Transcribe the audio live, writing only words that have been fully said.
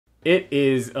It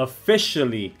is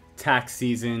officially tax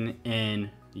season,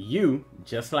 and you,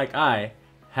 just like I,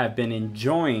 have been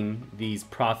enjoying these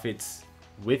profits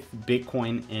with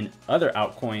Bitcoin and other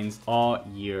altcoins all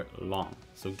year long.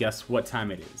 So guess what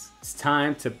time it is? It's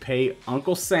time to pay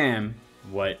Uncle Sam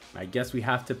what I guess we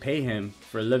have to pay him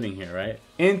for a living here, right?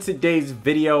 In today's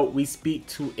video, we speak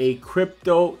to a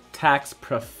crypto tax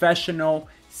professional,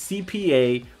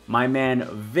 CPA, my man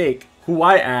Vick, who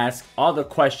I ask all the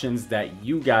questions that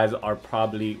you guys are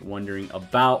probably wondering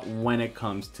about when it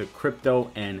comes to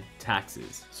crypto and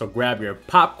taxes. So grab your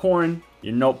popcorn,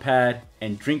 your notepad,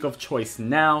 and drink of choice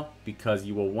now, because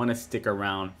you will want to stick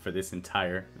around for this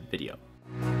entire video.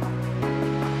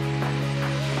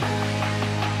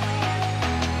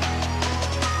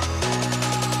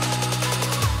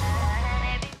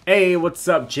 Hey, what's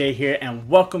up? Jay here, and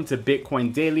welcome to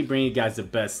Bitcoin Daily, bringing you guys the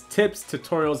best tips,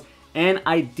 tutorials, and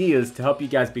ideas to help you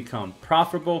guys become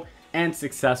profitable and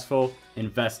successful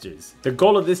investors. The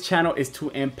goal of this channel is to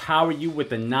empower you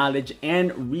with the knowledge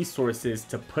and resources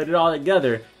to put it all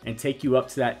together and take you up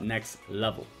to that next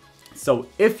level. So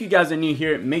if you guys are new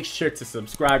here, make sure to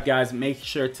subscribe, guys. Make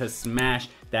sure to smash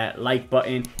that like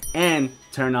button and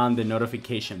turn on the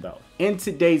notification bell. In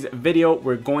today's video,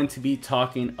 we're going to be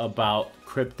talking about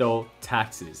crypto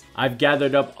taxes. I've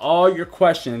gathered up all your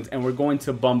questions and we're going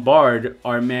to bombard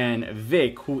our man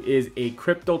Vick, who is a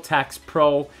crypto tax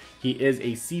pro. He is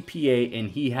a CPA and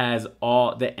he has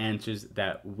all the answers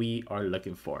that we are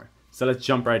looking for. So let's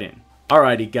jump right in.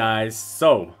 Alrighty guys,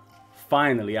 so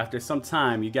finally, after some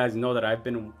time, you guys know that I've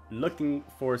been looking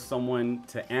for someone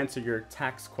to answer your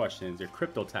tax questions, your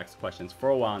crypto tax questions, for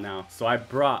a while now. So I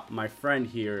brought my friend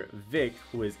here, Vick,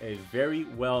 who is a very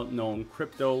well-known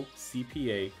crypto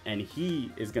CPA, and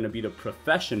he is going to be the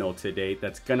professional today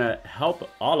that's going to help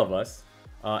all of us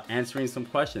answering some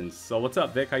questions. So what's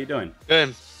up, Vick? How you doing?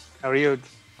 Good. How are you,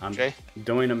 Jay? I'm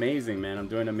doing amazing, man. I'm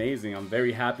doing amazing. I'm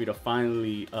very happy to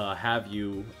finally have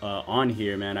you on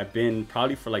here, man. I've been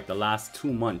probably for like the last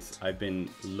 2 months, I've been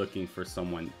looking for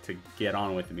someone to get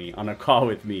on with me, on a call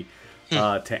with me,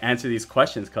 to answer these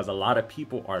questions, because a lot of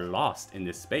people are lost in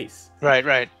this space.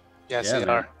 Right. Yes, yeah, they man.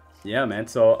 are. Yeah, man.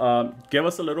 So give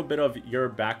us a little bit of your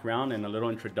background and a little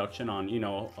introduction on,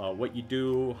 what you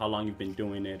do, how long you've been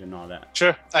doing it, and all that.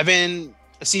 Sure. I've been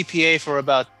a CPA for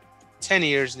about 10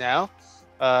 years now.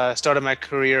 Started my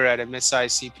career at a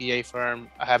mid-sized CPA firm.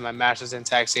 I have my master's in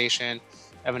taxation.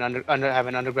 I have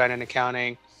an undergrad in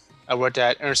accounting. I worked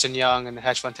at Ernst & Young in the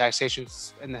hedge fund taxation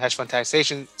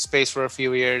space for a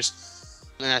few years.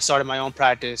 And I started my own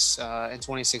practice in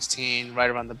 2016, right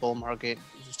around the bull market.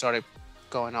 Started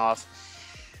going off.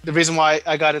 The reason why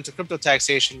I got into crypto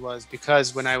taxation was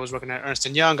because when I was working at Ernst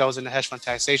 & Young, I was in the hedge fund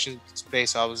taxation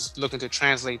space. So I was looking to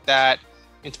translate that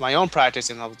into my own practice,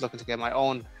 and I was looking to get my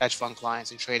own hedge fund clients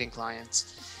and trading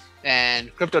clients.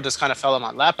 And crypto just kind of fell in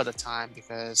my lap at the time,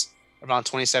 because around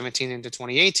 2017 into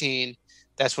 2018,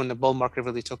 that's when the bull market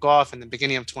really took off. In the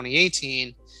beginning of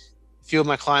 2018, a few of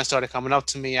my clients started coming up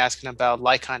to me asking about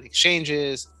like-kind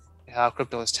exchanges, how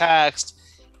crypto is taxed.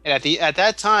 And at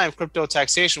that time, crypto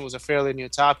taxation was a fairly new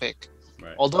topic.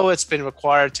 Right. Although it's been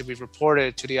required to be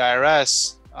reported to the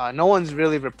IRS, no one's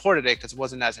really reported it because it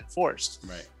wasn't as enforced.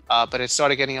 Right. But it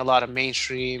started getting a lot of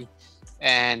mainstream,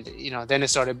 and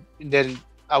then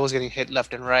I was getting hit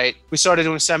left and right. We started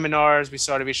doing seminars, we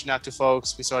started reaching out to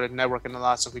folks, we started networking a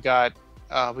lot. So we got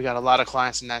a lot of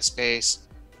clients in that space.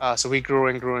 So we grew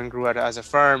and grew as a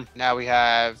firm. Now we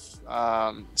have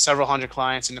several hundred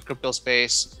clients in the crypto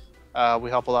space. We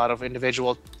help a lot of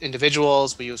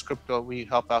individuals. We use crypto. We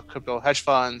help out crypto hedge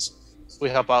funds. We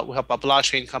help out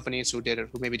blockchain companies who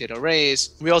maybe did a raise.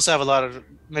 We also have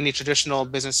many traditional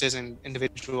businesses and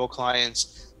individual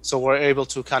clients. So we're able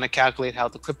to kind of calculate how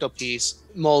the crypto piece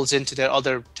molds into their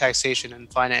other taxation and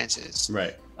finances.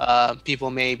 Right.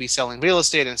 People may be selling real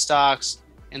estate and stocks,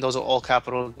 and those are all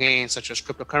capital gains, such as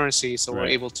cryptocurrency. So we're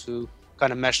able to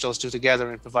kind of mesh those two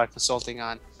together and provide consulting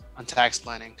on tax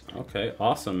planning. Okay,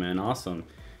 awesome, man. Awesome.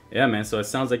 Yeah, man. So it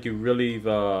sounds like you really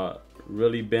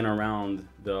been around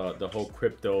the whole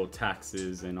crypto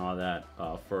taxes and all that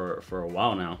for a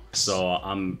while now. So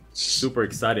I'm super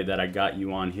excited that I got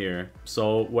you on here.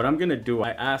 So what I'm gonna do,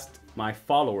 I asked my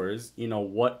followers,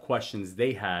 what questions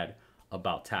they had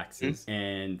about taxes,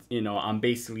 and I'm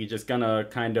basically just gonna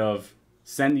kind of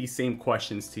send these same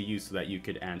questions to you so that you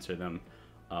could answer them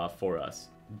for us.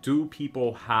 Do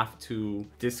people have to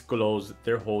disclose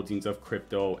their holdings of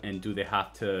crypto, and do they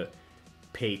have to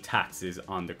pay taxes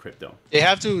on the crypto? They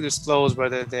have to disclose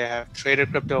whether they have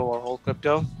traded crypto or hold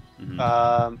crypto.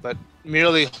 But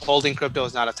merely holding crypto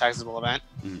is not a taxable event.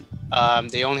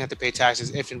 They only have to pay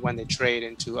taxes if and when they trade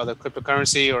into other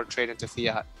cryptocurrency or trade into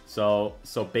fiat. So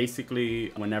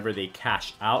basically, whenever they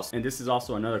cash out, and this is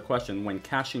also another question, when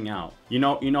cashing out, you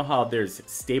know how there's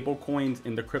stable coins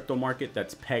in the crypto market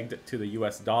that's pegged to the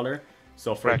US dollar.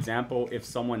 So for example, if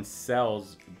someone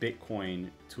sells Bitcoin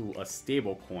to a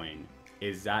stable coin,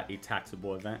 is that a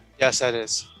taxable event? Yes, that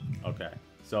is. Okay.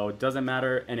 So it doesn't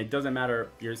matter, and it doesn't matter,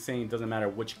 you're saying it doesn't matter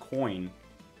which coin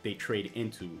they trade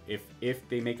into. If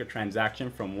they make a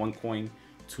transaction from one coin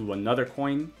to another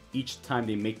coin, each time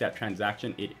they make that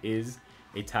transaction, it is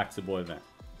a taxable event.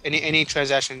 Any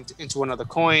transaction into another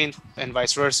coin and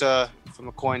vice versa, from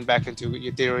a coin back into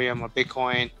Ethereum or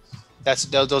Bitcoin,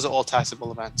 those are all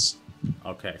taxable events.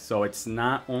 Okay, so it's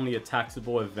not only a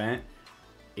taxable event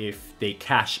if they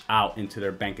cash out into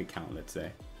their bank account, let's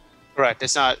say. Correct.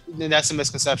 It's not. That's a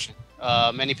misconception.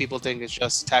 Many people think it's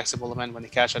just a taxable event when they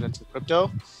cash out into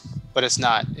crypto, but it's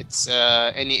not. It's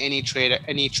any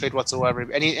trade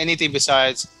whatsoever. Anything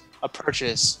besides a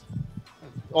purchase.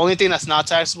 Only thing that's not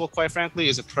taxable, quite frankly,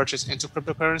 is a purchase into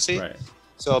cryptocurrency. Right.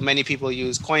 So many people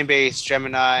use Coinbase,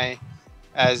 Gemini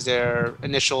as their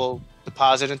initial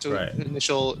deposit into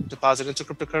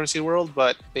cryptocurrency world.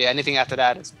 But yeah, anything after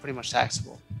that is pretty much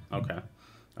taxable.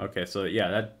 Okay, so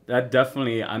yeah, that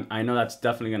definitely, I know that's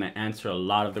definitely going to answer a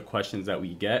lot of the questions that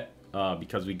we get,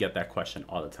 because we get that question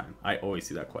all the time. I always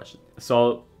see that question.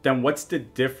 So then what's the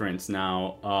difference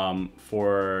now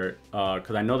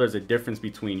because I know there's a difference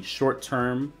between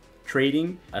short-term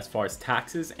trading as far as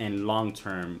taxes and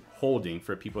long-term holding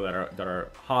for people that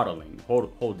are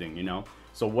holding, you know?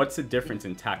 So what's the difference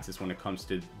in taxes when it comes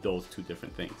to those two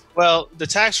different things? Well, the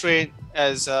tax rate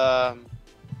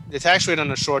the tax rate on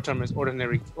the short term is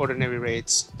ordinary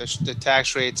rates. The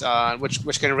tax rates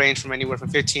which can range from anywhere from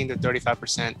 15 to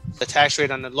 35%. The tax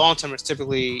rate on the long term is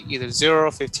typically either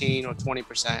 0, 15, or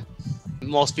 20%.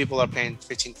 Most people are paying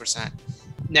 15%.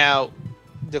 Now,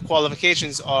 the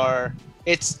qualifications are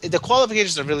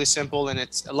really simple,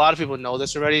 and a lot of people know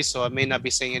this already, so I may not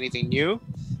be saying anything new.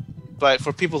 But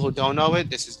for people who don't know it,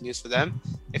 this is news for them.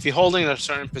 If you're holding a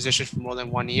certain position for more than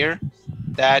 1 year,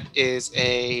 that is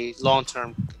a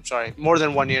more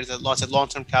than 1 year, that's a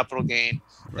long-term capital gain.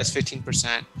 That's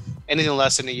 15%. Anything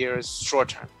less than a year is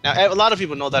short-term. Now, a lot of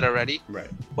people know that already. Right.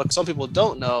 What some people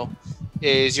don't know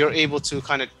is you're able to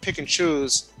kind of pick and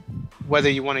choose whether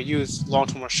you want to use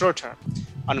long-term or short-term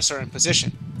on a certain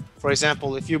position. For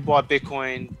example, if you bought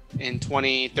Bitcoin in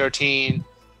 2013,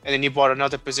 and then you bought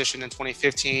another position in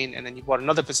 2015, and then you bought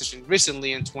another position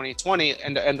recently in 2020,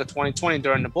 and the end of 2020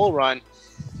 during the bull run.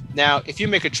 Now, if you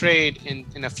make a trade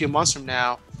in a few months from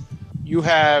now, you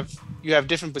have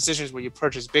different positions where you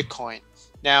purchase Bitcoin.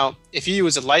 Now, if you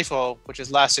use a LIFO, which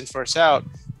is last in, first out,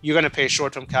 you're going to pay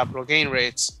short-term capital gain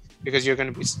rates because you're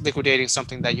going to be liquidating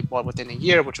something that you bought within a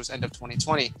year, which was end of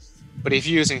 2020. But if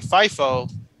you're using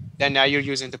FIFO, then now you're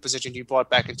using the position you bought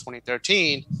back in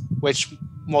 2013, which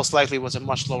most likely was a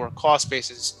much lower cost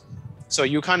basis. So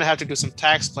you kind of have to do some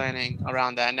tax planning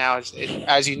around that. Now,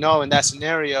 as you know, in that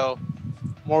scenario,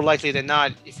 more likely than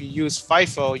not, if you use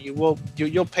FIFO,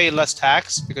 you'll pay less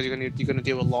tax because you're gonna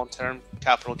deal with long-term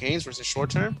capital gains versus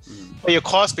short-term. But your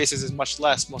cost basis is much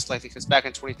less, most likely, because back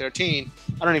in 2013,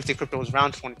 I don't even think crypto was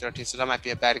around 2013, so that might be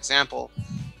a bad example.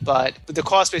 But the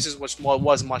cost basis was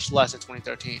much less in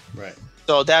 2013. Right.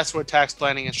 So that's where tax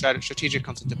planning and strategic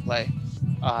comes into play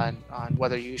on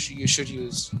whether you should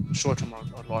use short-term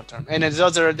or long-term. And there's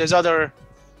other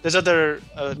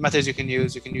methods you can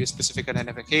use. You can use specific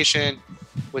identification,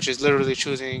 which is literally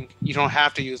choosing. You don't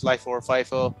have to use LIFO or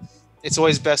FIFO. It's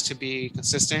always best to be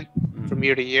consistent from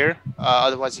year to year.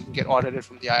 Otherwise, you can get audited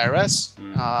from the IRS.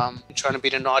 Trying to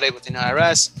beat an audit within the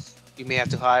IRS, you may have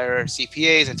to hire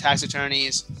CPAs and tax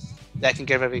attorneys. That can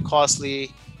get very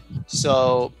costly.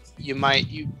 So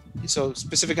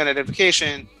specific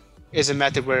identification is a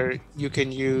method where you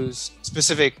can use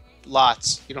specific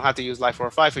lots. You don't have to use LIFO or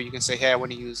FIFO. You can say, hey, I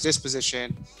want to use this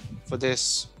position for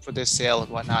this sale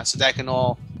and whatnot.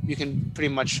 So you can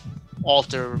pretty much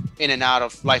alter in and out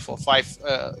of LIFO,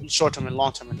 FIFO, short-term and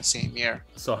long-term in the same year.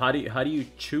 So how do you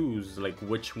choose like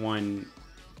which one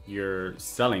you're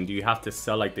selling? Do you have to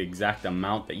sell like the exact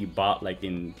amount that you bought like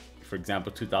in, for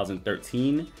example,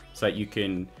 2013, so that you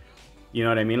can, you know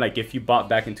what I mean? Like if you bought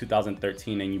back in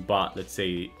 2013 and you bought, let's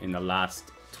say, in the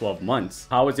last 12 months,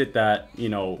 how is it that,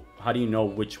 how do you know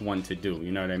which one to do?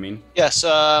 You know what I mean? Yes.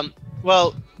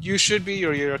 Well, you should be,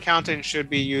 or your accountant should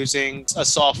be using a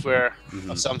software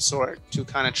of some sort to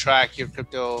kind of track your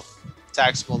crypto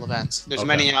taxable events. There's Okay.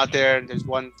 many out there.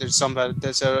 There's some better.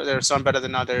 There are some better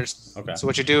than others. Okay. So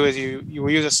what you do is you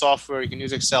will use a software. You can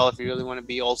use Excel if you really want to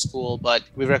be old school, but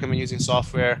we recommend using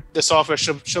software. The software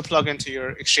should plug into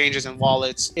your exchanges and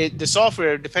wallets. The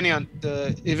software,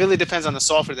 it really depends on the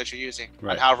software that you're using,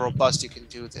 right. and how robust you can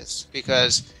do this,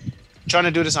 because trying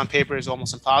to do this on paper is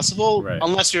almost impossible, right.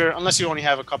 unless you only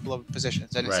have a couple of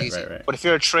positions, and it's right, easy. Right. But if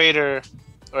you're a trader,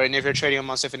 if you're trading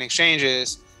amongst different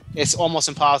exchanges, it's almost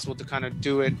impossible to kind of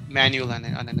do it manually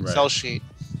on an Excel sheet.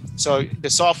 So the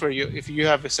software, if you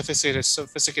have a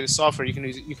sophisticated software,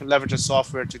 you can leverage the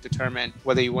software to determine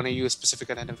whether you want to use specific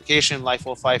identification,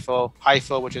 LIFO, FIFO,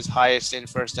 HIFO, which is highest in,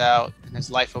 first out, and there's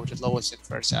LIFO, which is lowest in,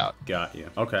 first out. Got you.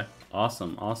 Okay.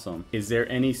 Awesome. Is there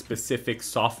any specific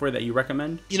software that you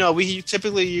recommend? We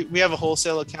typically have a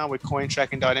wholesale account with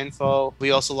cointracking.info.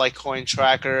 We also like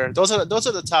CoinTracker. Those are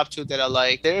the top two that I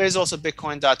like. There is also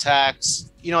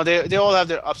Bitcoin.tax. They all have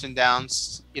their ups and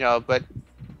downs. But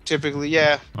typically,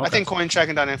 yeah, okay. I think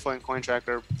CoinTracking.info and CoinTracker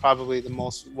are probably the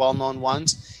most well-known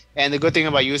ones. And the good thing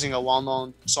about using a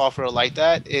well-known software like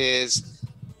that is,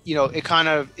 it kind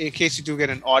of, in case you do get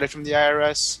an audit from the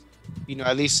IRS,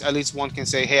 at least one can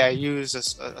say, hey, I used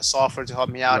a software to help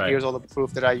me out. Right. Here's all the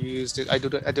proof that I used. I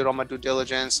did all my due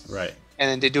diligence. Right. And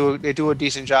then they do a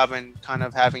decent job in kind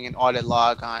of having an audit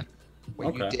log on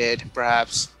what you did,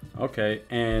 perhaps. Okay.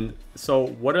 And so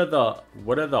what are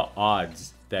the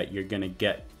odds that you're gonna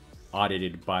get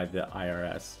audited by the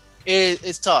IRS?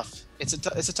 It's tough. It's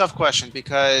a tough question,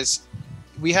 because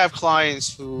we have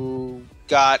clients who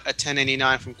got a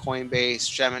 1099 from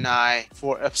Coinbase, Gemini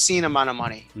for an obscene amount of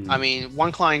money. I mean,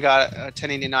 one client got a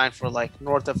 1099 for like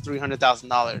north of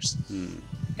 $300,000,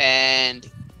 and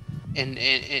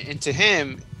to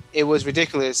him it was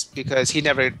ridiculous because he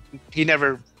never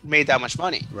made that much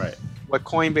money. Right. What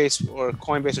Coinbase or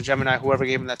Gemini, whoever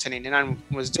gave him that 1099,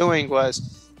 was doing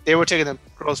was they were taking the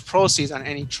gross proceeds on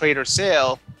any trade or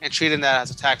sale and treating that as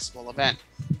a taxable event.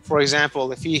 For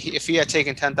example, if he had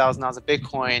taken $10,000 of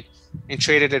Bitcoin and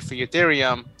traded it for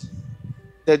Ethereum,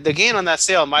 the gain on that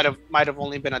sale might have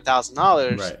only been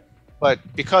 $1,000. Right. But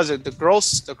because the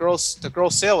gross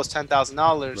sale was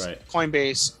 $10,000, right.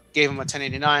 Coinbase gave him a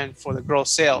 1089 for the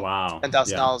gross sale. Wow.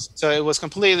 $10,000. Yeah. So it was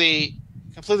completely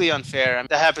unfair. I mean,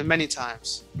 that happened many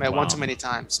times, one too many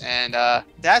times, and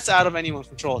that's out of anyone's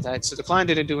control. So the client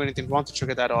didn't do anything wrong to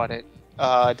trigger that audit.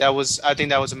 I think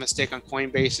that was a mistake on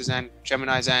Coinbase's and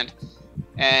Gemini's end,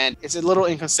 and it's a little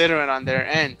inconsiderate on their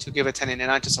end to give a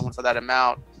 1089 to someone for that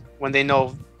amount when they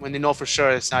know for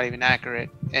sure it's not even accurate.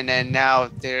 And then now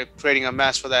they're creating a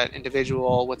mess for that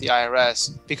individual with the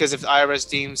IRS, because if the IRS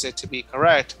deems it to be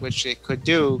correct, which it could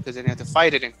do, because then they have to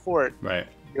fight it in court. Right.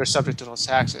 You're subject to those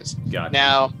taxes. Gotcha.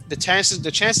 Now, the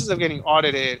chances of getting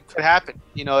audited could happen.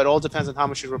 It all depends on how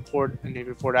much you report, and you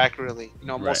report accurately.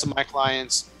 Most of my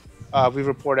clients, we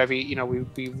report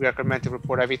we recommend to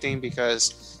report everything,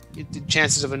 because the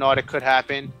chances of an audit could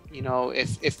happen.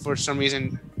 If for some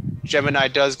reason Gemini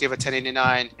does give a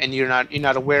 1089 and you're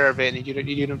not aware of it, and you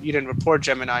didn't report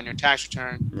Gemini in your tax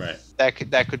return, right, that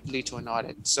could lead to an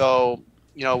audit. So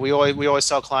we always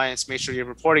tell clients, make sure you're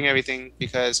reporting everything,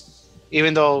 because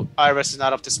even though IRS is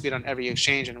not up to speed on every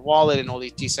exchange and wallet and all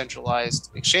these decentralized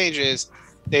exchanges,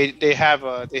 they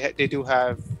do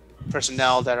have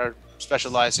personnel that are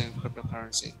specialized in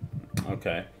cryptocurrency.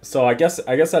 Okay, so I guess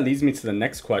that leads me to the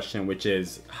next question, which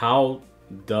is, how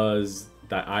does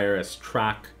the IRS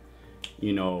track,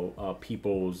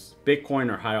 people's Bitcoin,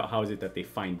 or how is it that they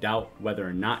find out whether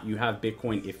or not you have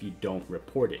Bitcoin if you don't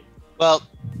report it? Well,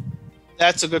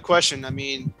 that's a good question. I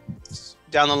mean,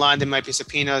 down the line, there might be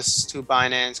subpoenas to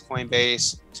Binance,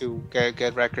 Coinbase to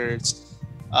get records.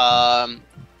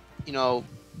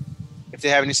 If they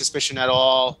have any suspicion at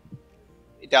all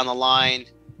down the line,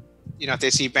 if they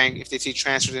see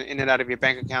transfers in and out of your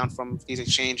bank account from these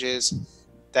exchanges,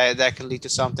 that can lead to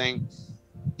something.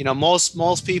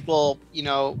 Most people,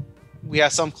 we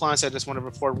have some clients that just want to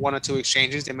report one or two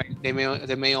exchanges. They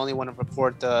may only want to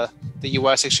report the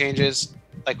U.S. exchanges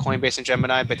like Coinbase and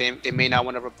Gemini, but they may not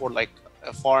want to report like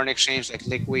a foreign exchange like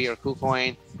Liquid or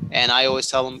KuCoin. And I always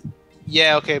tell them,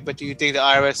 yeah, okay, but do you think the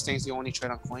IRS thinks you only trade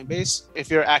on Coinbase?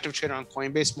 If you're an active trader on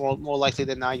Coinbase, more likely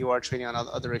than not, you are trading on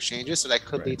other exchanges, so that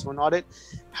could lead to an audit.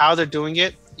 How they're doing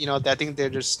it, I think they're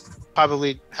just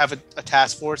probably have a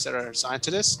task force that are assigned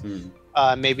to this.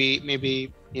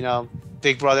 Maybe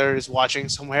Big Brother is watching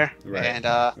somewhere, and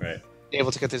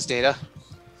able to get this data.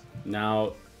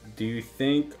 Now, do you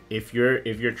think if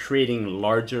you're trading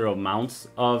larger amounts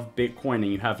of Bitcoin and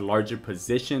you have larger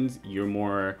positions, you're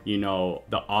more,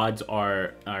 the odds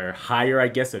are higher, I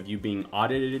guess, of you being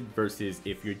audited, versus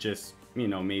if you're just you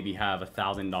know, maybe have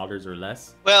 $1,000 or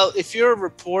less? Well, if you're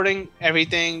reporting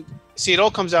everything, see, it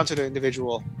all comes down to the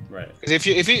individual. Right. Because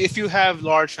if you have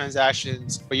large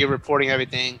transactions, but you're reporting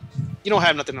everything, you don't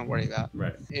have nothing to worry about.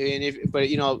 Right. But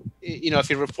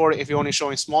if you're only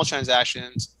showing small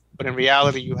transactions, but in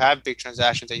reality you have big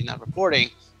transactions that you're not reporting,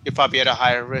 you're probably at a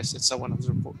higher risk than someone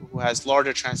who has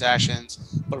larger transactions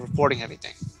but reporting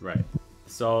everything. Right.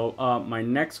 So my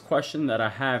next question that I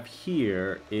have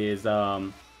here is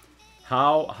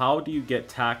how do you get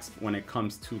taxed when it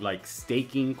comes to like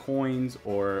staking coins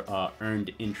or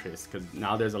earned interest? Because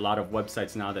now there's a lot of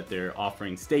websites now that they're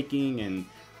offering staking and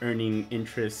earning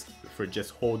interest for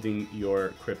just holding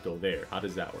your crypto there. How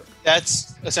does that work?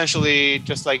 That's essentially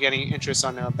just like getting interest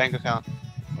on a bank account.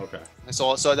 Okay.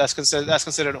 So that's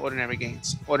considered ordinary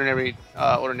gains, ordinary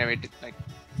like.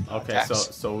 Okay,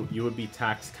 Tax. so you would be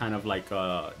taxed kind of like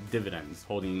dividends,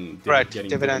 getting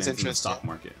dividends in the interest, stock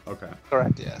market. Okay.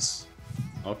 Correct. Yes.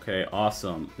 Okay,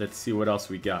 awesome. Let's see what else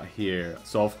we got here.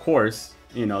 So of course,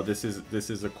 you know, this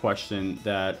is a question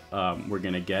that we're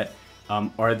gonna get.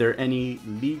 Are there any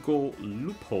legal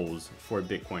loopholes for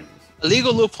Bitcoiners? A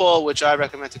legal loophole which I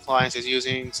recommend to clients is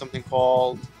using something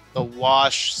called the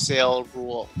wash sale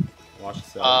rule. Wash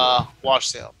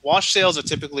sale. Wash sales are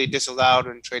typically disallowed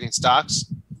when trading stocks.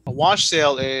 A wash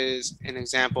sale is an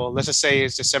example. Let's just say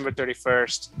it's December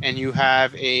 31st and you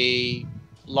have a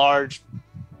large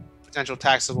potential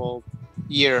taxable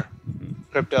year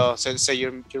crypto. So say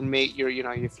you're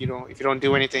if you don't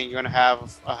do anything, you're gonna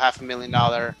have a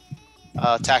 $500,000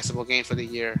 taxable gain for the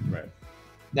year. Right.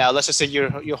 Now let's just say you're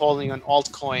holding an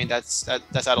altcoin that's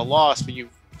at a loss, but you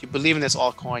believe in this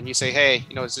altcoin. You say, hey,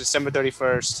 it's December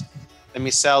 31st. Let me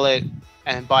sell it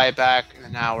and buy it back in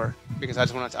an hour because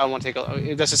I want to take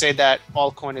let's just say that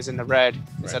altcoin is in the red.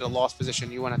 It's at a loss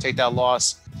position. You want to take that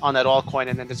loss on that altcoin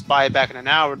and then just buy it back in an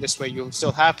hour. This way you'll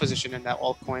still have position in that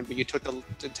altcoin, but you took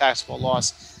the taxable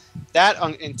loss. That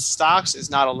in stocks is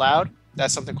not allowed.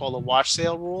 That's something called a wash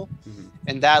sale rule.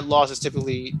 And that loss is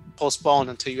typically postponed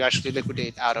until you actually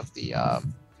liquidate out of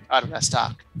that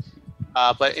stock.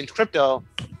 But in crypto,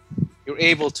 you're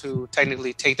able to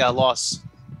technically take that loss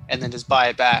and then just buy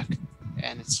it back,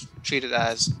 and it's treated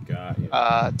as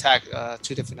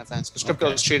two different events. Because crypto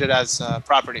is treated as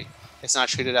property; it's not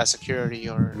treated as security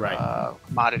or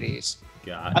commodities.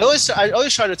 I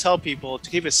always try to tell people to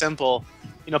keep it simple.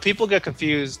 People get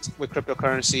confused with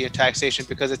cryptocurrency and taxation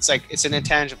because it's an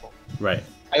intangible. Right.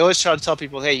 I always try to tell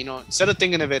people, hey, instead of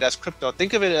thinking of it as crypto,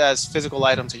 think of it as physical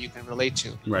items that you can relate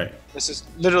to. Right. This is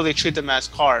literally treat them as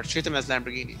cars, treat them as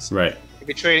Lamborghinis. Right.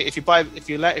 If you buy a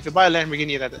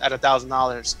Lamborghini at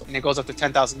 $1,000 and it goes up to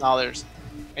 $10,000,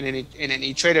 and then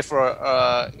you trade it for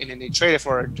a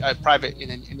private,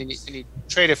 and you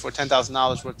trade it for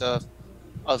 $10,000 worth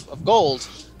of gold.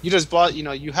 You just bought,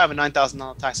 you have a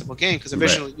 $9,000 taxable gain because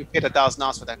originally you paid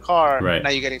 $1,000 for that car. Right. Now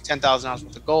you're getting $10,000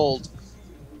 worth of gold.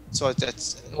 So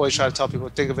that's always try to tell people,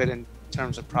 think of it in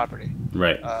terms of property,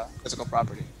 right? Physical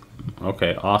property.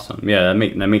 Okay, awesome. Yeah,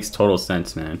 that makes total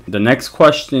sense, man. The next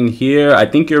question here, I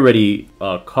think you already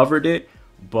covered it,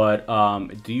 but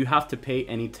do you have to pay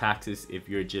any taxes if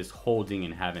you're just holding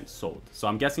and haven't sold? So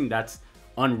I'm guessing that's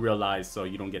unrealized, so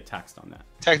you don't get taxed on that.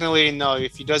 Technically, no.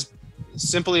 If you just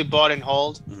simply bought and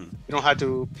hold, you don't have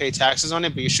to pay taxes on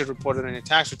it, but you should report it in your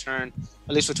tax return,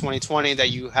 at least for 2020,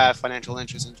 that you have financial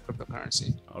interest in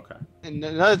cryptocurrency. Okay. And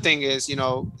another thing is,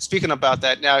 speaking about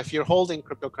that, now if you're holding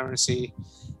cryptocurrency,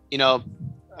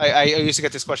 I used to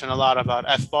get this question a lot about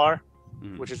FBAR,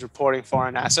 which is reporting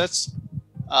foreign assets.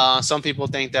 Some people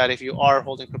think that if you are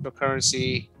holding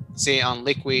cryptocurrency, say on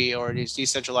Liquid or these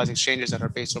decentralized exchanges that are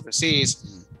based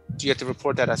overseas, you have to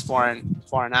report that as foreign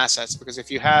assets, because if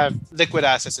you have liquid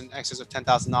assets in excess of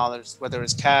 $10,000, whether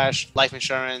it's cash, life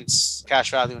insurance,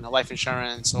 cash value in a life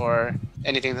insurance, or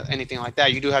anything like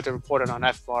that, you do have to report it on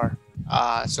FBAR.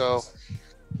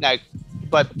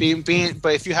 But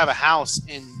if you have a house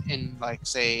in like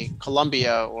say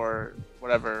Colombia or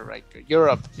whatever, like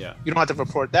Europe, you don't have to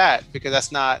report that because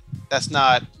that's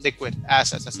not liquid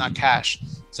assets, that's not cash.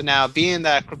 So now, being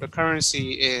that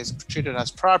cryptocurrency is treated as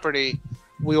property,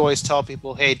 we always tell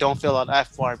people, hey, don't fill out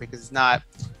FBAR because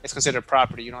it's considered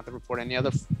property. You don't have to report any other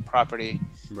property.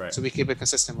 Right. So we keep it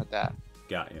consistent with that.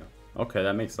 Got you. Okay,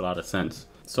 that makes a lot of sense.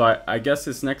 So I guess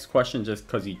this next question, just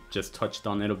because you just touched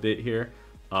on it a bit here.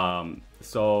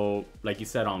 So like you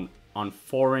said, on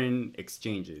foreign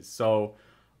exchanges. So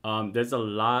there's a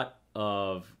lot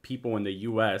of people in the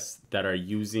US that are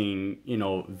using,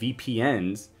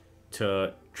 VPNs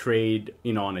to trade,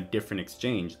 on a different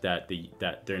exchange that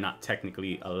they're not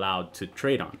technically allowed to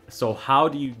trade on. So how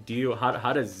do you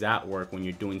how does that work when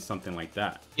you're doing something like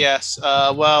that? Yes.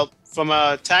 Well, from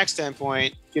a tax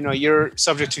standpoint, you're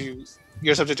subject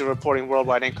to reporting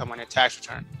worldwide income on your tax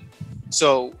return.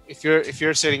 So if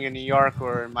you're sitting in New York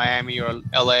or Miami or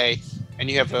LA, and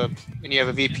you have a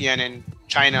VPN in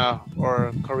China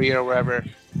or Korea or wherever,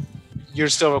 you're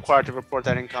still required to report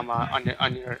that income on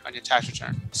your tax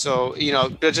return. So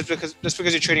just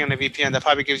because you're trading on a VPN, that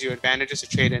probably gives you advantages to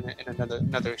trade in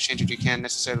another exchange that you can't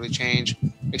necessarily exchange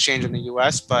in the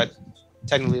US, but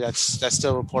technically that's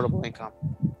still reportable income.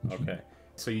 Okay,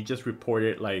 so you just report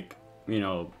it like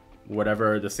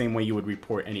whatever, the same way you would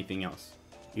report anything else,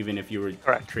 even if you were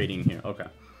trading here. Okay,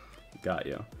 got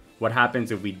you. What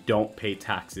happens if we don't pay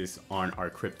taxes on our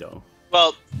crypto?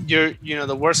 Well,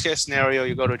 the worst case scenario,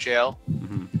 you go to jail.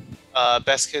 Mm-hmm.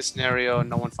 Best case scenario,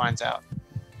 no one finds out,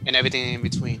 and everything in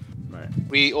between. Right.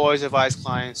 We always advise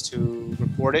clients to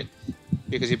report it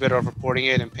because you're better off reporting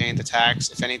it and paying the tax,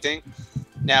 if anything.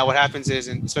 Now, what happens is,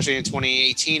 especially in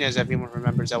 2018, as everyone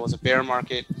remembers, that was a bear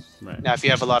market. Right. Now, if you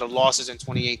have a lot of losses in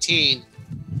 2018,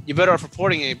 you're better off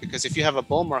reporting it, because if you have a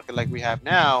bull market like we have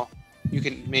now, you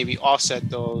can maybe offset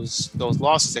those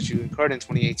losses that you incurred in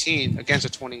 2018 against the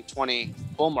 2020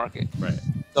 bull market. Right.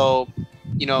 So,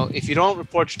 if you don't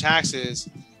report your taxes,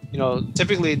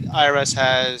 typically IRS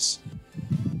has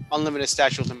unlimited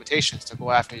statute of limitations to go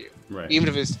after you. Right. Even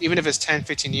if it's 10,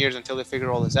 15 years until they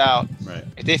figure all this out. Right.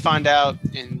 If they find out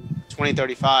in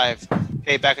 2035,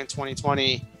 hey, back in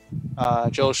 2020,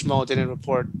 Joe Schmo didn't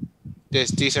report this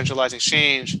decentralized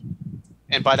exchange,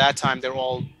 and by that time they're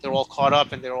all caught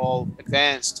up and they're all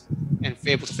advanced and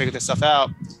able to figure this stuff out,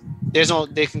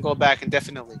 they can go back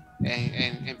indefinitely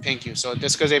and pink you. So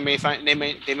just because they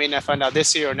may not find out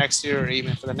this year or next year or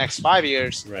even for the next 5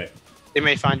 years, right, they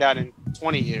may find out in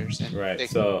 20 years. And right.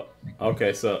 So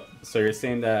you're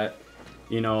saying that,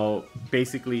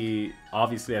 basically,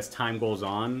 obviously, as time goes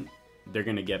on, they're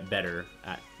going to get better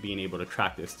at being able to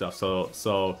track this stuff.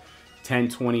 So 10,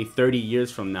 20, 30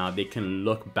 years from now, they can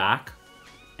look back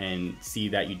and see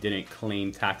that you didn't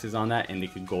claim taxes on that, and they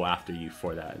could go after you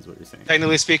for that, is what you're saying.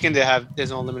 Technically speaking, there's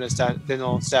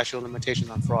no statute of limitations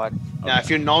on fraud. Okay. Now,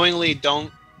 if you knowingly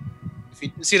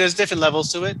there's different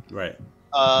levels to it. Right.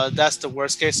 That's the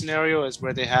worst case scenario, is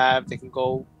where they can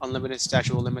go unlimited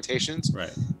statute of limitations.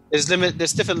 Right. There's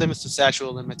different limits to statute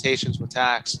of limitations with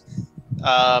tax.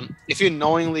 If you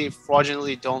knowingly,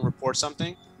 fraudulently don't report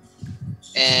something,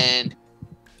 and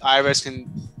IRS can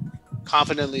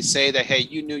confidently say that, hey,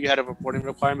 you knew you had a reporting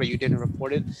requirement, you didn't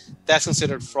report it, that's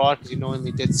considered fraud because you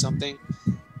knowingly did something.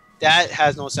 That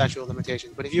has no statute of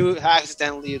limitations. But if you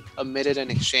accidentally omitted an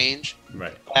exchange,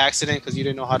 right, by accident because you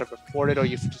didn't know how to report it, or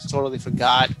you just totally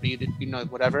forgot, or you did,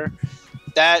 whatever,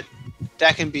 that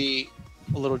can be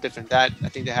a little different. That, I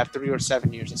think they have 3 or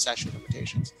 7 years of statute of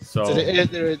limitations. So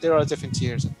there are different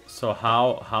tiers. So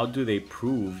how do they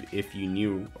prove if you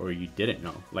knew or you didn't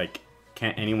know? Like,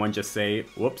 can't anyone just say,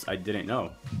 whoops, I didn't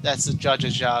know? That's the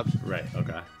judge's job. Right.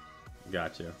 Okay.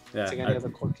 Gotcha. Yeah. It's like any other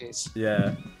court case.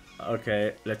 Yeah.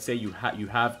 Okay. Let's say you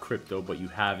have crypto, but you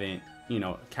haven't,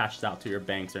 cashed out to your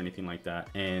banks or anything like that.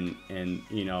 And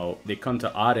they come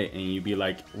to audit and you be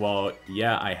like, well,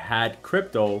 yeah, I had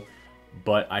crypto,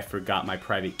 but I forgot my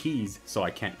private keys, so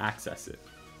I can't access it.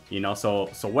 So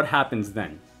what happens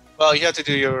then? Well, you have to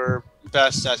do your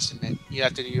best estimate. You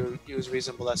have to use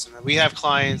reasonable estimate. We have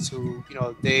clients who,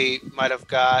 they might have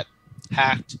got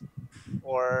hacked,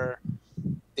 or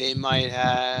they might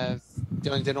have,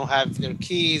 they don't have their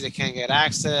keys, they can't get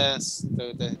access.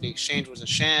 The exchange was a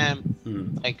sham.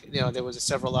 Like, there was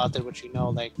several out there, which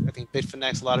like, I think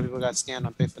Bitfinex, a lot of people got scammed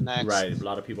on Bitfinex. Right, a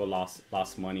lot of people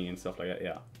lost money and stuff like that,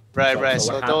 yeah. Right.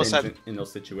 So what happens in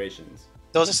those situations?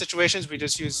 Those are situations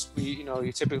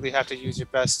you typically have to use your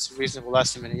best reasonable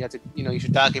estimate. You have to, you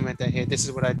should document that, hey, this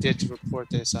is what I did to report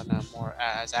this on a more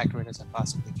as accurate as I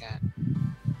possibly can.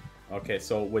 Okay,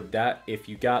 so with that, if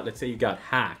let's say you got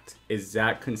hacked, is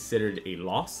that considered a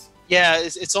loss? Yeah,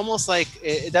 it's almost like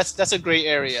that's a gray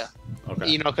area.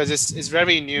 Okay. Because it's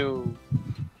very new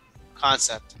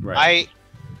concept. Right.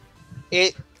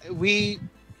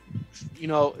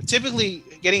 Typically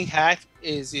getting hacked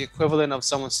is the equivalent of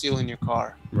someone stealing your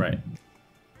car. Right.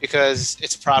 Because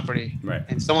it's property. Right.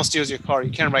 And someone steals your car, you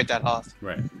can't write that off.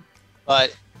 Right.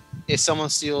 But if someone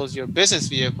steals your business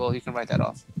vehicle, you can write that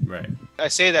off. Right. I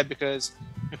say that because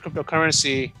in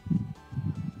cryptocurrency,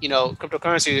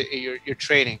 you're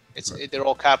trading. They're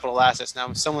all capital assets.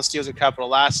 Now, if someone steals a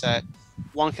capital asset,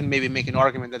 one can maybe make an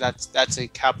argument that that's a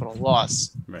capital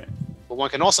loss. Right. But one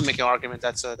can also make an argument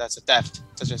that's a theft,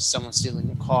 such as someone stealing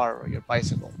your car or your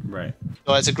bicycle. Right.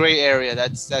 So it's a gray area.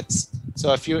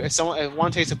 So if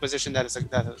one takes a position that it's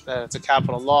a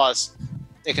capital loss,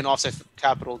 they can offset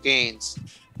capital gains.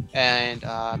 and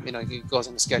it goes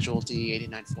on the Schedule D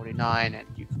 8949, and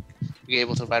you're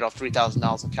able to write off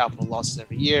 $3,000 of capital losses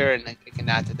every year, and it can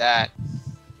add to that.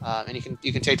 And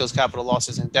you can take those capital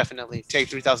losses and definitely take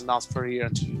 $3,000 per year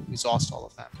until you exhaust all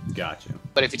of them. Gotcha.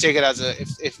 But if you take it as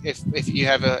if you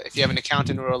have an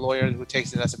accountant or a lawyer who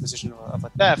takes it as a position of a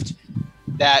theft,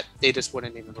 that they just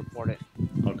wouldn't even report it.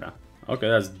 Okay,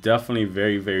 that's definitely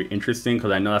very, very interesting,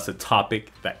 because I know that's a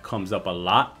topic that comes up a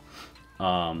lot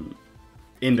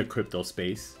in the crypto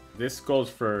space. This goes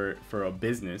for a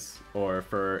business or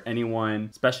for anyone,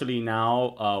 especially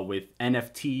now with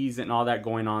NFTs and all that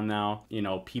going on now,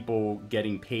 people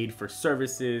getting paid for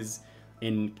services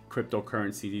in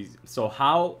cryptocurrencies. So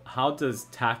how does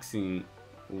taxing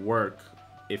work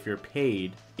if you're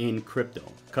paid in crypto?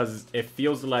 Because it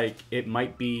feels like it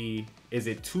might be, is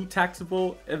it two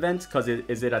taxable events? Because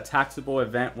is it a taxable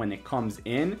event when it comes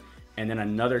in, and then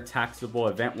another taxable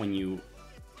event when you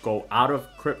go out of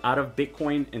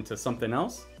Bitcoin into something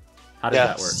else? How does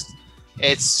that work?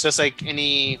 It's just like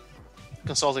any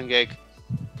consulting gig.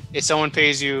 If someone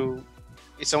pays you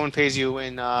in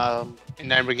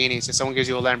Lamborghinis, if someone gives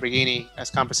you a Lamborghini as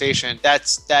compensation, that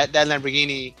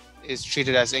Lamborghini is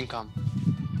treated as income.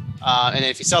 And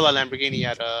if you sell that Lamborghini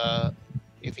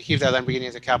if you keep that Lamborghini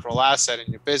as a capital asset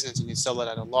in your business and you sell it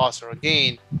at a loss or a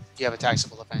gain, you have a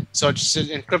taxable event. So just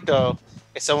in crypto,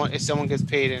 if someone gets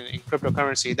paid in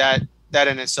cryptocurrency, that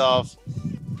in itself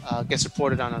gets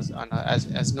reported on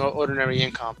as no ordinary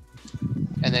income.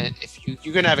 And then if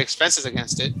you're gonna have expenses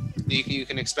against it, you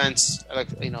can expense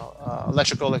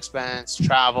electrical expense,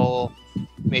 travel,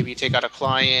 maybe you take out a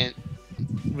client,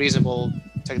 reasonable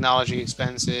technology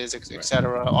expenses,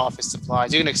 etc., office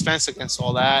supplies. You can expense against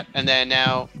all that, and then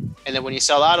when you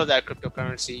sell out of that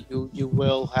cryptocurrency, you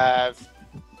will have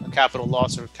a capital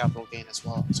loss or a capital gain as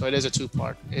well. So it is a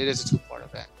two-part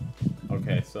event.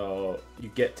 Okay, so you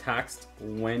get taxed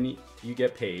when you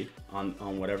get paid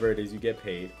on whatever it is you get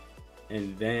paid,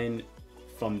 and then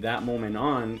from that moment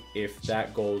on, if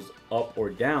that goes up or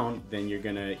down, then you're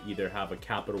gonna either have a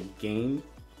capital gain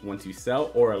once you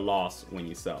sell or a loss when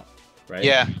you sell. Right?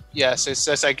 Yeah. So it's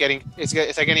just like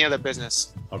it's like any other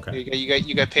business. Okay.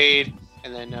 You get paid,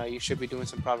 and then you should be doing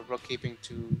some proper bookkeeping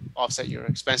to offset your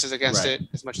expenses against it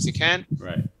as much as you can.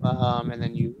 Right. And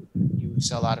then you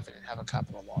sell out of it and have a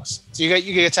capital loss. So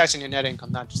you get taxed on your net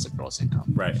income, not just the gross income.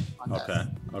 Right.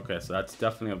 Okay. So that's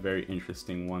definitely a very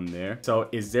interesting one there. So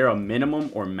is there a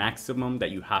minimum or maximum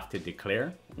that you have to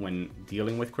declare when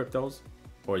dealing with cryptos,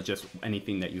 or just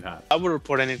anything that you have? I would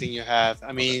report anything you have.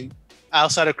 I mean,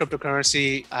 outside of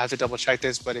cryptocurrency, I have to double check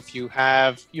this, but you don't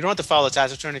have to file a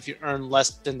tax return if you earn less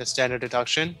than the standard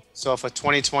deduction. So for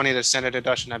 2020, the standard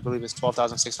deduction, I believe, is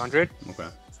 $12,600. Okay.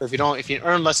 So if you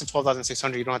earn less than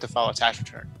 $12,600, you don't have to file a tax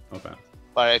return. Okay.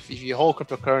 But if you hold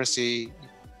cryptocurrency,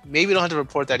 maybe you don't have to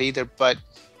report that either, but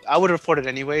I would report it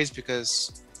anyways,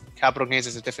 because capital gains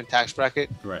is a different tax bracket,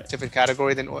 right, different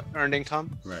category than earned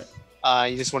income. Right.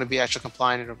 You just want to be extra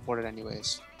compliant and report it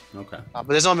anyways. Okay. But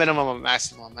there's no minimum or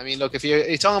maximum. I mean, look, if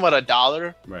you're talking about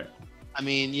 $1, right, I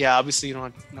mean, yeah, obviously no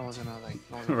one's gonna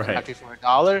right, happy for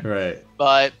 $1. Right.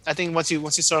 But I think once you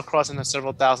start crossing the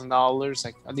several $1,000s,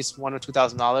 like at least $1,000 or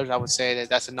 $2,000, I would say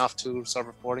that's enough to start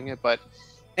reporting it. But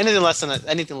anything less than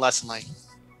like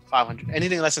 500,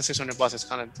 anything less than $600 is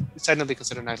it's technically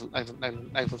considered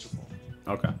negligible.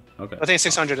 Okay. I think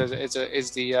 600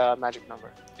 is the magic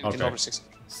number. Anything over 600.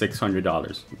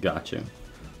 $600. Gotcha.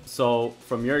 So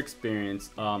from your experience,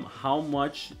 how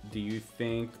much do you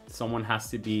think someone has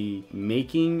to be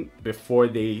making before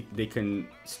they can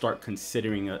start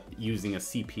considering using a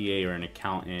CPA or an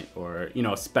accountant or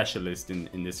a specialist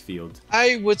in this field?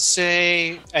 I would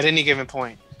say at any given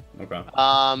point. Okay.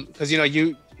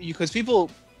 Because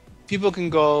people can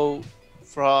go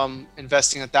from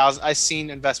investing $1,000. I've seen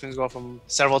investments go from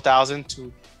several thousand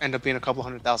to end up being a couple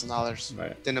 $100,000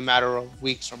 right, in a matter of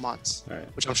weeks or months,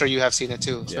 right, which I'm sure you have seen it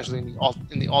too, especially in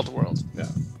the alt world. Yeah.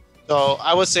 So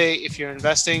I would say if you're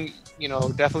investing,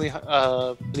 definitely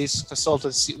please consult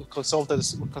with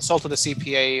a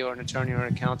CPA or an attorney or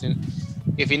an accountant.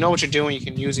 If you know what you're doing, you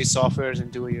can use these softwares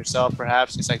and do it yourself.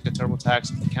 Perhaps it's like the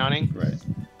TurboTax of accounting. Right.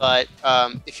 But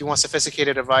if you want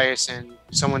sophisticated advice and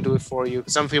someone do it for you,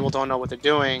 some people don't know what they're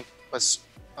doing, but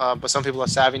some people are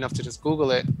savvy enough to just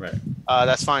Google it. Right.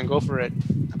 That's fine, go for it.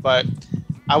 But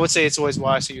I would say it's always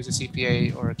wise to use a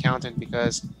CPA or accountant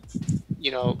because,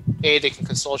 A, they can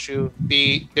consult you.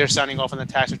 B, they're signing off on the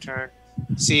tax return.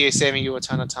 C, is saving you a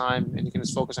ton of time, and you can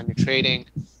just focus on your trading.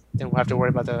 Then we'll have to worry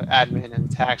about the admin and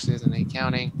the taxes and the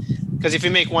accounting. Because if you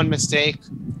make one mistake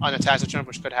on a tax return,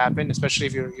 which could happen, especially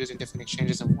if you're using different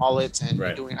exchanges and wallets and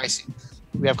right, doing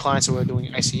we have clients who are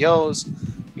doing ICOs,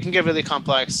 it can get really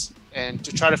complex, and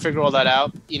to try to figure all that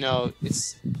out,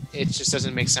 it just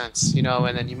doesn't make sense,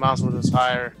 and then you might as well just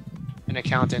hire an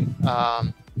accountant.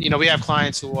 We have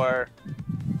clients who are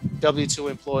W-2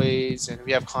 employees, and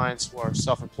we have clients who are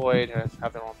self-employed and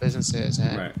have their own businesses,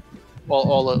 and Right.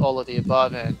 all of the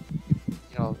above. And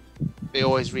they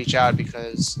always reach out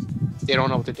because they don't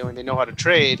know what they're doing. They know how to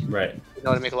trade, Right. they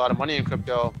know how to make a lot of money in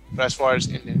crypto, but as far as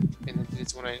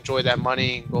it's want to enjoy that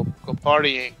money and go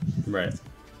partying, Right.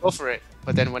 go for it.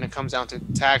 But then when it comes down to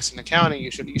tax and accounting, you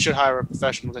should hire a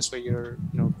professional. This way you're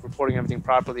reporting everything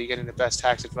properly, you're getting the best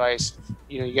tax advice.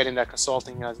 You're getting that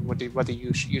consulting, whether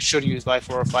you should use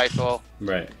LIFO or FIFO.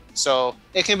 Right. So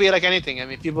it can be like anything. I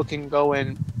mean, people can go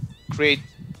and create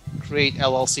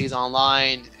LLCs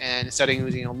online, and instead of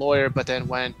using a lawyer, but then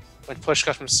when push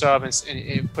comes to shove and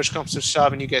push comes to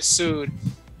shove and you get sued,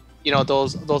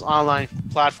 those online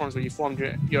platforms where you formed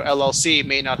your LLC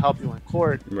may not help you in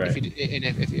court. Right.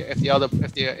 If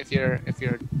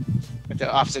the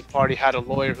opposite party had a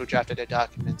lawyer who drafted their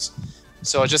documents.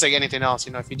 So it's just like anything else.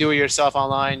 If you do it yourself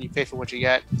online, you pay for what you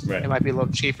get. Right. It might be a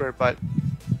little cheaper, but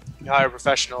you hire a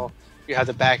professional, you have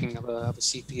the backing of a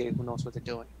CPA who knows what they're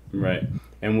doing. Right.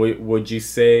 And would you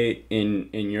say, in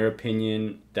your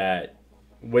opinion, that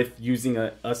with using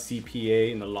a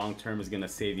CPA in the long term is going to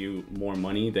save you more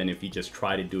money than if you just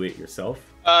try to do it yourself?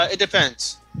 It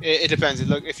depends. It depends.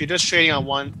 Look, if you're just trading on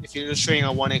one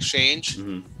exchange,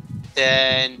 Mm-hmm.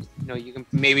 then you can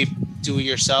maybe do it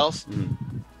yourself. Mm-hmm.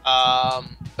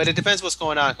 But it depends what's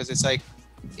going on, because it's like,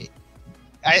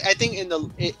 I think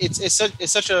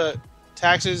it's such a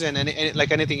taxes and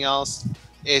like anything else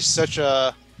is such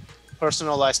a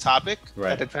personalized topic.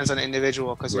 Right. That depends on the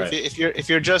individual. Because Right.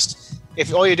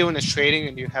 if all you're doing is trading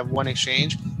and you have one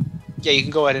exchange, yeah, you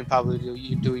can go ahead and probably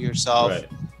do it yourself. Right.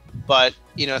 But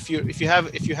if you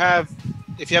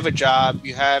have a job,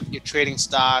 you're trading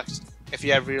stocks, if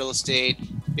you have real estate,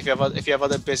 if you have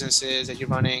other businesses that you're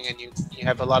running, and you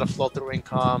have a lot of flow through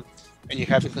income, and you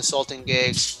have the consulting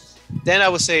gigs, then I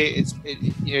would say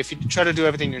if you try to do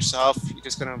everything yourself,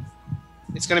 it's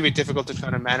gonna be difficult to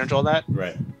try to manage all that.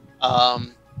 Right.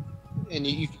 And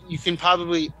you can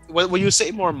probably, will you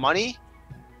save more money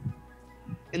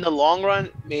in the long run?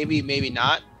 Maybe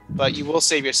not, but you will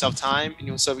save yourself time, and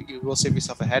you will save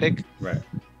yourself a headache. Right.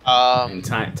 And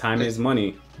time is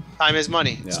money. Time is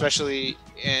money, Yeah. especially,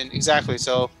 and exactly.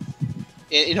 So,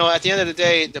 at the end of the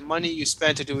day, the money you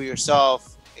spend to do it yourself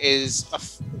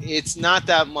it's not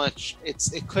that much.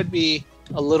 It could be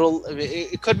a little.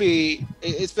 It could be.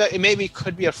 It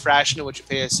could be a fraction of what you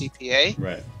pay a CPA.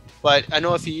 Right. But I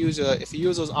know if you use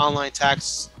those online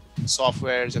tax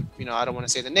softwares, I don't want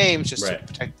to say the names just Right. to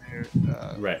protect their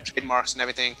Right. trademarks and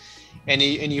everything, and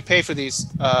you pay for these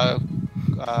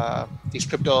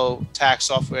crypto tax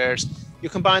softwares. You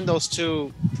combine those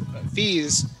two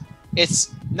fees, it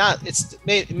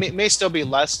may still be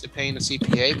less than paying the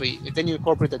CPA, but then you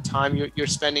incorporate the time you're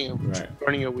spending Right.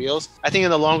 burning your wheels. I think in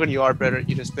the long run you are better.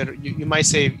 You definitely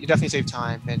save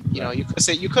time, and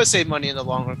you could save money in the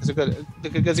long run,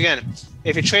 because again,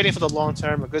 if you're trading for the long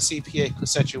term, a good CPA could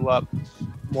set you up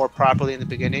more properly in the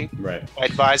beginning. Right. By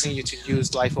advising you to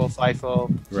use LIFO, FIFO,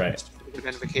 Right.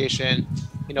 identification.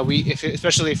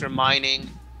 Especially if you're mining,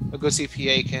 a good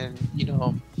CPA can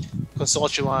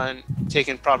consult you on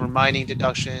taking proper mining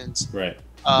deductions. Right.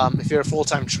 If you're a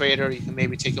full-time trader, you can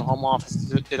maybe take a home office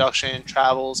deduction,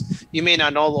 travels. You may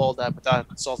not know all that without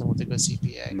consulting with a good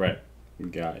CPA. Right.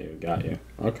 Got you.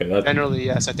 Okay. Generally,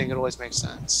 yes, I think it always makes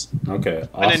sense. Okay.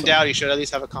 Awesome. When in doubt, you should at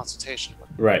least have a consultation.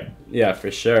 Right. Yeah,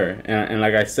 for sure. And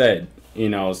like I said,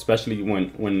 especially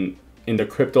when in the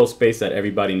crypto space, that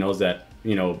everybody knows that,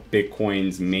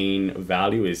 Bitcoin's main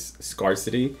value is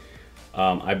scarcity.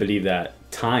 I believe that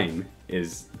time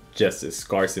is just as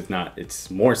scarce, if not, it's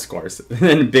more scarce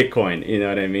than Bitcoin. You know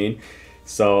what I mean?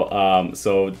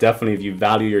 So definitely, if you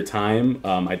value your time,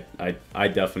 I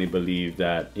definitely believe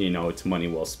that, it's money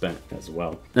well spent as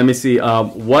well. Let me see.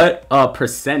 What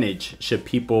percentage should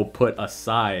people put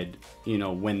aside,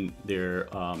 when they're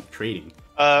trading?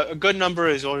 A good number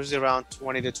is always around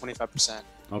 20 to 25%.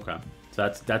 Okay,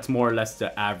 so that's more or less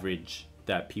the average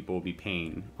that people will be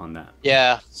paying on that.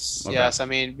 Yeah. Okay. Yes. I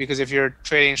mean, because if you're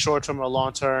trading short term or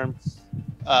long term,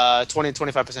 20 to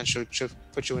 25% should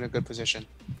put you in a good position.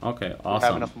 Okay, You awesome.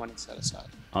 have enough money set aside.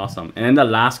 Awesome. And then the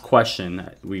last question,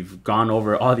 we've gone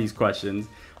over all these questions.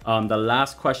 The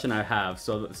last question I have,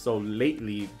 so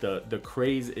lately the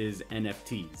craze is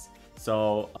NFTs.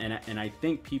 So and I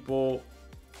think people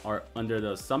are under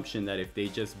the assumption that if they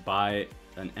just buy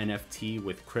an NFT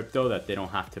with crypto, that they don't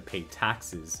have to pay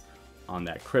taxes on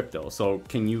that crypto. So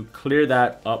can you clear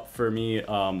that up for me,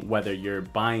 whether you're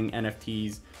buying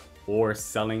NFTs or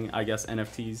selling, I guess,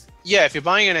 NFTs? Yeah, if you're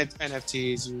buying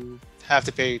NFTs, you have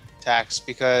to pay tax,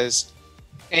 because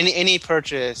any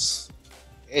purchase,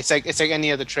 it's like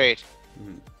any other trade.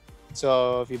 Mm-hmm.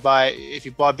 So if you bought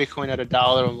Bitcoin at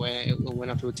 $1 and it went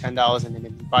up to $10, and then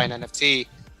you buy an NFT,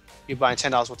 you're buying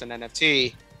 $10 worth of an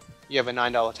NFT, you have a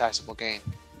 $9 taxable gain.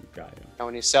 Got it. And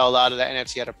when you sell out of that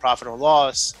NFT at a profit or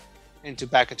loss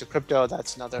back into crypto,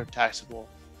 that's another taxable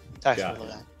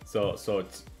event. So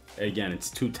it's, again, it's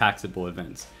two taxable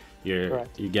events. You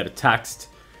get a taxed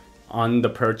on the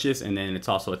purchase, and then it's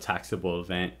also a taxable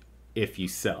event if you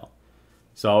sell.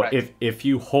 So if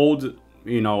you hold,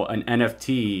 you know, an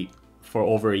NFT for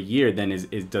over a year, then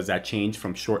does that change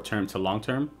from short term to long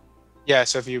term? Yeah.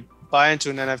 So if you buy into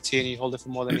an NFT and you hold it for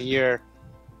more than a year,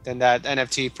 then that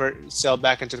NFT sell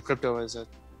back into the crypto is a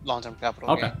long-term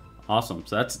capital gain. Awesome.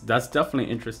 So that's definitely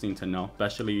interesting to know,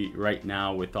 especially right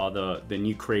now with all the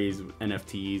new craze with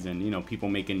NFTs, and, you know, people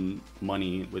making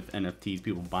money with NFTs,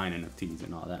 people buying NFTs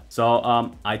and all that.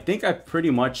 So I think I pretty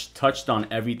much touched on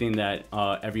everything that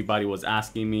everybody was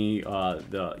asking me.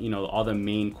 You know, all the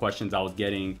main questions I was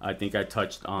getting, I think I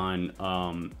touched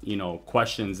on, you know,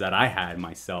 questions that I had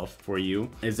myself for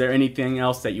you. Is there anything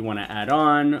else that you want to add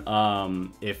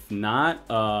on? If not,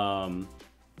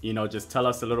 you know, just tell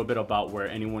us a little bit about where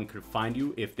anyone could find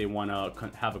you if they want to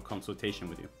have a consultation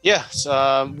with you. Yeah.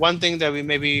 So one thing that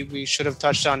we should have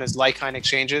touched on is like-kind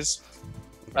exchanges.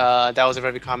 That was a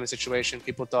very common situation.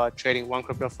 People thought trading one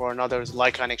crypto for another was a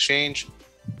like-kind exchange,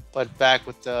 but back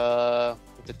with the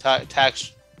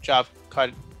Tax Job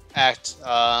Cut Act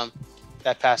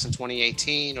that passed in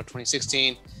 2018 or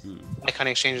 2016, like-kind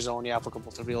exchanges are only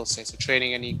applicable to real estate. So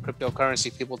trading any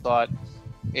cryptocurrency, people thought,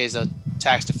 is a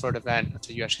tax deferred event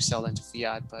until you actually sell into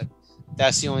fiat. But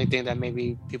that's the only thing that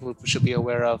maybe people should be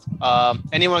aware of.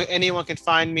 Anyone can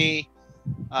find me.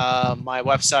 My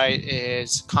website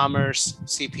is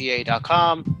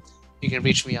commercecpa.com. You can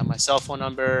reach me on my cell phone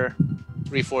number,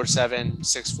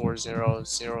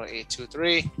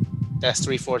 347-640-0823. That's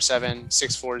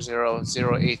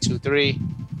 347-640-0823.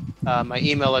 My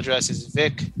email address is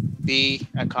Vick,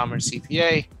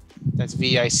 B@commercecpa. That's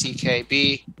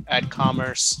VICKB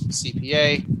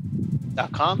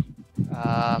 @commercecpa.com.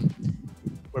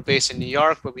 We're based in New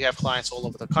York, but we have clients all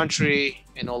over the country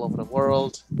and all over the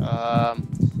world.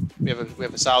 We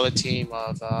have a solid team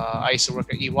of, I used to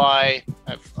work at EY. I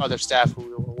have other staff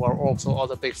who are also all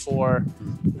the Big Four.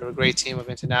 We have a great team of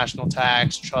international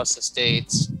tax, trust,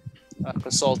 estates,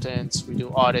 consultants. We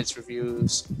do audits,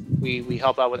 reviews. We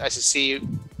help out with SEC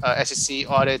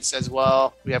audits as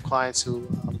well. We have clients who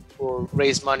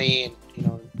raise money and, you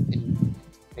know, in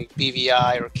like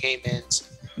BVI or Caymans,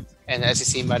 and the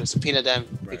SEC might have subpoenaed them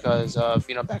because of,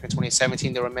 you know, back in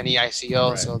 2017 there were many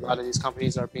ICOs, so a lot of these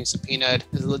companies are being subpoenaed.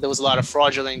 There was a lot of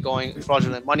fraudulent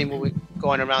money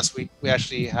going around, so we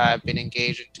actually have been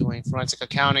engaged in doing forensic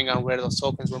accounting on where those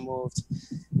tokens were moved.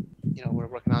 You know, we're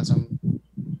working on some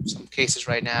cases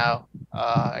right now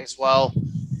as well.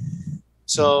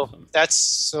 So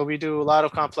we do a lot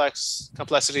of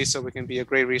complexity, so we can be a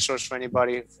great resource for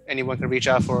anybody. Anyone can reach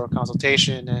out for a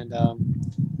consultation, and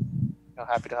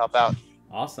happy to help out.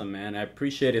 Awesome, man. I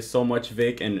appreciate it so much,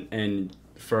 Vic. And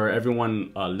for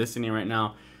everyone listening right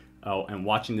now and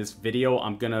watching this video,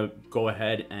 I'm gonna go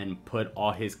ahead and put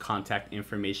all his contact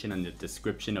information in the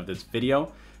description of this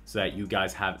video, so that you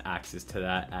guys have access to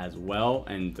that as well,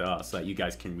 and so that you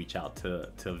guys can reach out to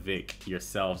Vic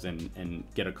yourselves and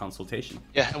get a consultation.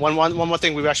 Yeah, and one more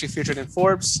thing, we've actually featured in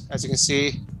Forbes, as you can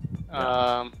see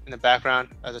in the background,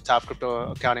 as a top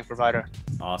crypto accounting provider.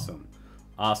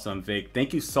 Awesome, Vic.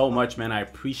 Thank you so much, man. I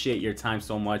appreciate your time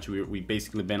so much. We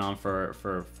basically been on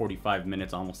for 45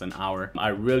 minutes, almost an hour. I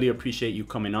really appreciate you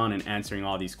coming on and answering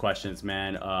all these questions,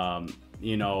 man.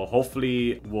 You know,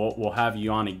 hopefully we'll have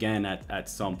you on again at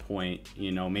some point.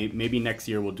 You know, maybe next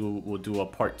year we'll do a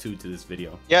part 2 to this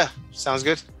video. Yeah, sounds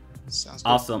good.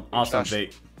 Awesome,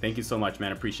 Vic. Thank you so much,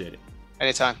 man. Appreciate it.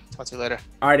 Anytime. Talk to you later.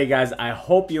 Alrighty, guys. I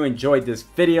hope you enjoyed this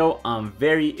video. I'm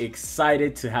very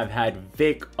excited to have had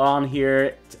Vic on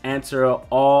here to answer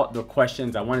all the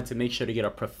questions. I wanted to make sure to get a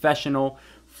professional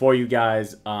for you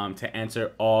guys to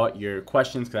answer all your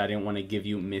questions, because I didn't want to give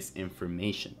you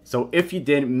misinformation. So if you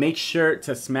did, make sure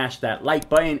to smash that like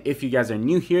button. If you guys are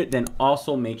new here, then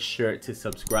also make sure to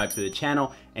subscribe to the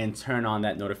channel and turn on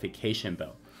that notification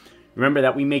bell. Remember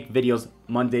that we make videos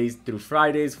Mondays through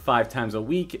Fridays, 5 times a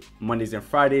week. Mondays and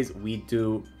Fridays, we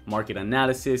do market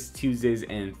analysis. Tuesdays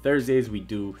and Thursdays, we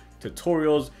do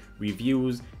tutorials,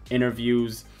 reviews,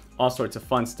 interviews, all sorts of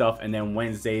fun stuff. And then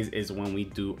Wednesdays is when we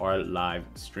do our live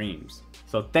streams.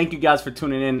 So thank you guys for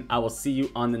tuning in. I will see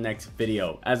you on the next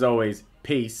video. As always,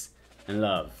 peace and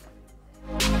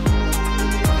love.